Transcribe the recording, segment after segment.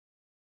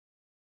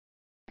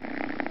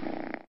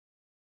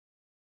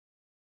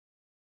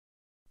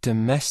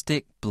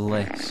Domestic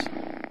bliss.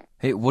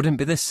 It wouldn't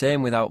be the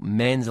same without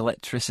mains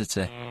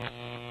electricity.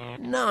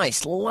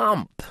 Nice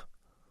lamp!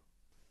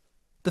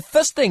 The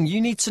first thing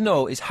you need to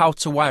know is how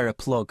to wire a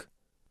plug.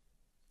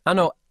 I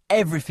know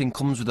everything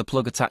comes with a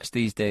plug attached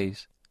these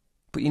days,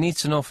 but you need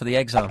to know for the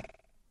exam.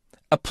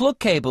 A plug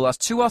cable has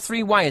 2 or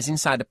 3 wires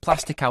inside a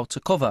plastic outer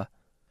cover.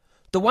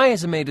 The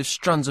wires are made of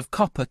strands of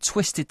copper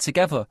twisted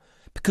together,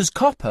 because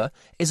copper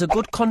is a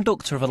good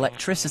conductor of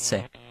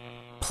electricity.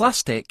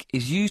 Plastic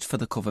is used for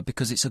the cover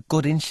because it's a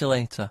good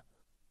insulator.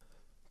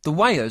 The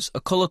wires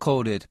are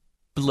colour-coded.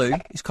 Blue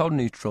is called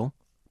neutral,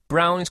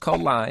 brown is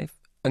called live,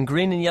 and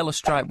green and yellow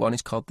striped one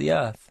is called the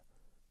earth.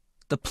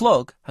 The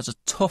plug has a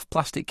tough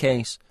plastic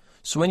case,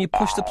 so when you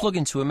push the plug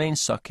into a main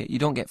socket, you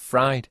don't get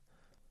fried.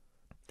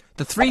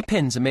 The 3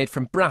 pins are made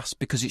from brass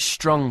because it's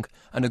strong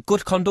and a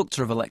good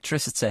conductor of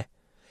electricity.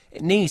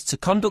 It needs to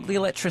conduct the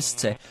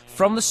electricity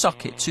from the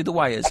socket to the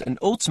wires and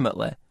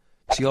ultimately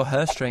to your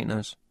hair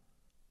straighteners.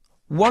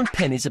 1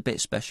 pin is a bit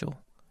special.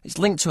 It's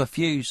linked to a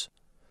fuse.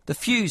 The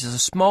fuse has a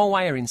small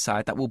wire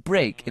inside that will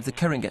break if the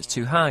current gets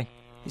too high.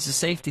 It's a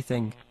safety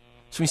thing.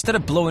 So instead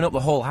of blowing up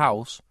the whole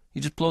house,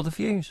 you just blow the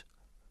fuse.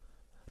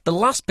 The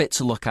last bit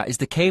to look at is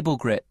the cable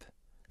grip.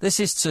 This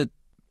is to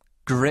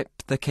grip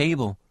the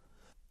cable.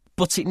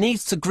 But it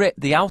needs to grip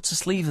the outer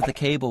sleeve of the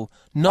cable,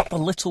 not the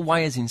little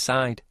wires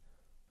inside.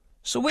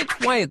 So which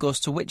wire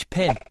goes to which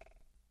pin?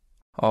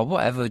 Or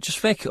whatever, just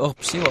fake it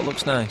up, see what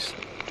looks nice.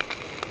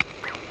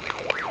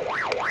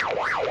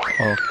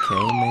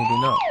 Okay, maybe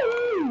not.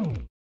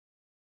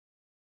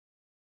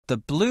 The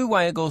blue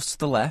wire goes to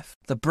the left,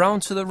 the brown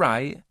to the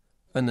right,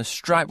 and the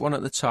striped one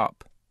at the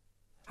top.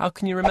 How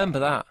can you remember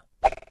that?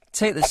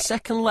 Take the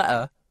second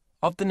letter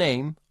of the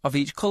name of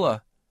each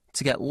colour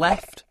to get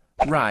left,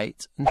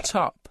 right, and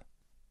top.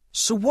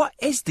 So what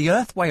is the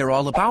earth wire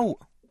all about?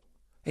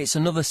 It's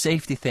another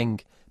safety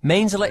thing.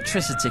 Mains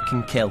electricity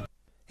can kill.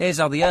 Here's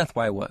how the earth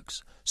wire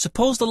works.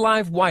 Suppose the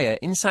live wire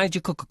inside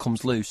your cooker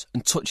comes loose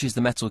and touches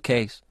the metal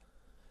case.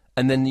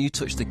 And then you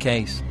touch the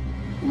case.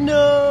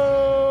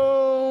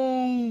 No!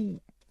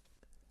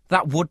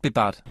 That would be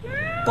bad.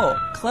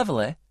 But,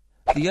 cleverly,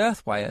 the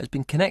earth wire has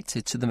been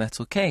connected to the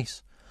metal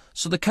case.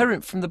 So the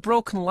current from the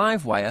broken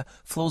live wire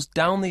flows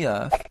down the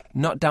earth,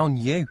 not down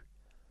you.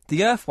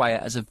 The earth wire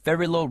has a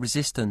very low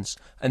resistance,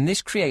 and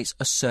this creates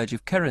a surge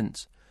of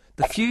current.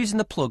 The fuse in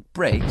the plug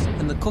breaks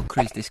and the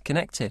cooker is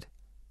disconnected.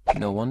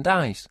 No one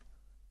dies.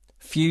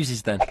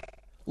 Fuses then.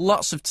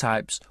 Lots of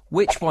types.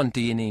 Which one do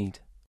you need?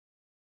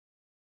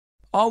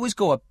 Always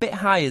go a bit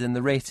higher than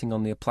the rating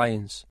on the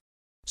appliance.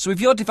 So if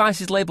your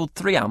device is labelled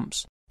 3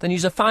 amps, then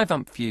use a 5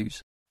 amp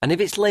fuse. And if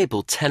it's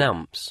labelled 10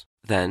 amps,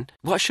 then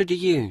what should you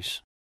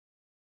use?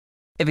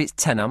 If it's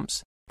 10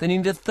 amps, then you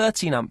need a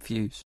 13 amp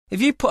fuse.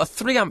 If you put a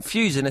 3 amp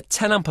fuse in a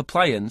 10 amp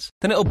appliance,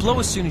 then it'll blow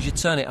as soon as you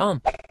turn it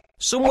on.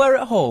 Somewhere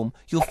at home,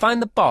 you'll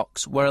find the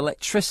box where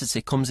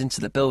electricity comes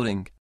into the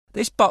building.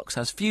 This box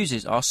has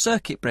fuses or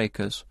circuit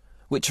breakers,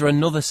 which are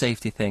another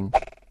safety thing.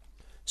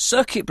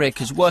 Circuit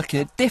breakers work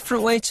in a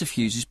different way to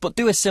fuses but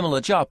do a similar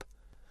job.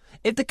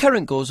 If the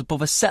current goes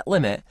above a set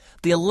limit,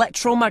 the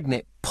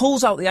electromagnet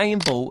pulls out the iron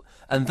bolt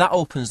and that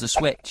opens the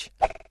switch.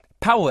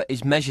 Power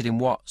is measured in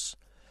watts.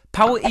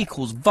 Power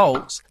equals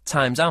volts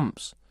times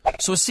amps.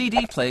 So a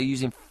CD player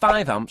using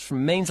 5 amps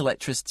from mains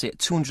electricity at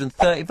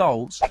 230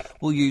 volts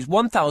will use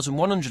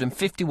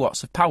 1,150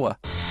 watts of power.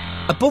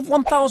 Above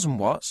 1,000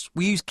 watts,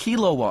 we use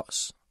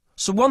kilowatts.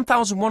 So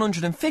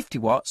 1,150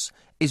 watts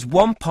is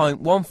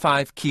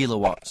 1.15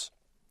 kilowatts.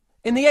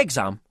 In the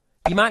exam,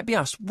 you might be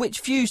asked which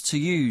fuse to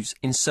use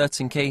in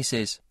certain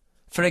cases.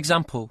 For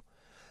example,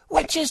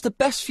 which is the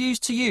best fuse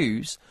to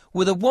use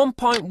with a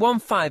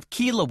 1.15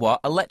 kilowatt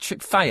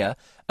electric fire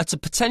at a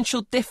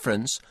potential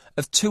difference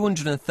of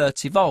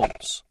 230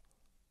 volts?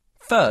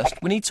 First,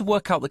 we need to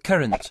work out the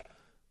current.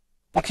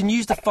 We can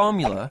use the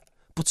formula,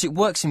 but it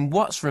works in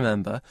watts,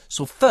 remember,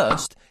 so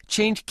first,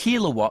 change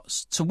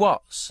kilowatts to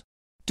watts.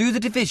 Do the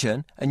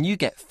division and you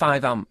get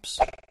 5 amps.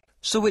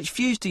 So which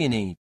fuse do you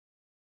need?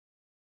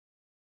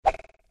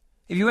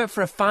 If you went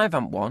for a 5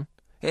 amp one,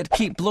 it'd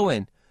keep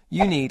blowing.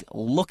 You need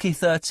lucky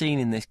 13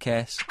 in this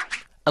case.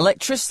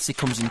 Electricity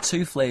comes in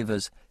 2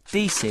 flavours,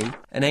 DC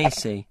and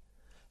AC.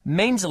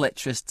 Mains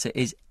electricity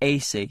is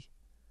AC.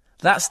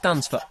 That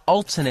stands for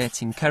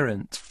alternating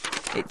current.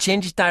 It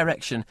changes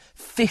direction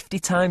 50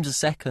 times a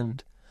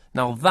second.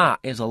 Now that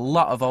is a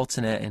lot of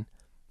alternating,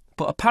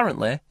 but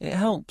apparently it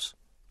helps.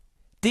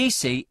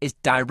 DC is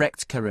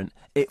direct current.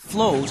 It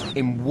flows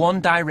in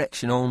one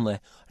direction only,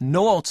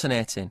 no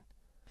alternating.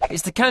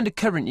 It's the kind of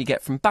current you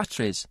get from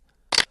batteries.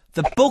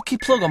 The bulky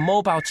plug on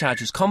mobile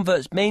chargers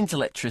converts mains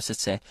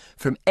electricity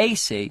from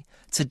AC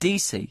to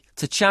DC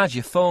to charge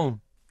your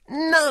phone.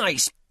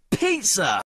 Nice pizza!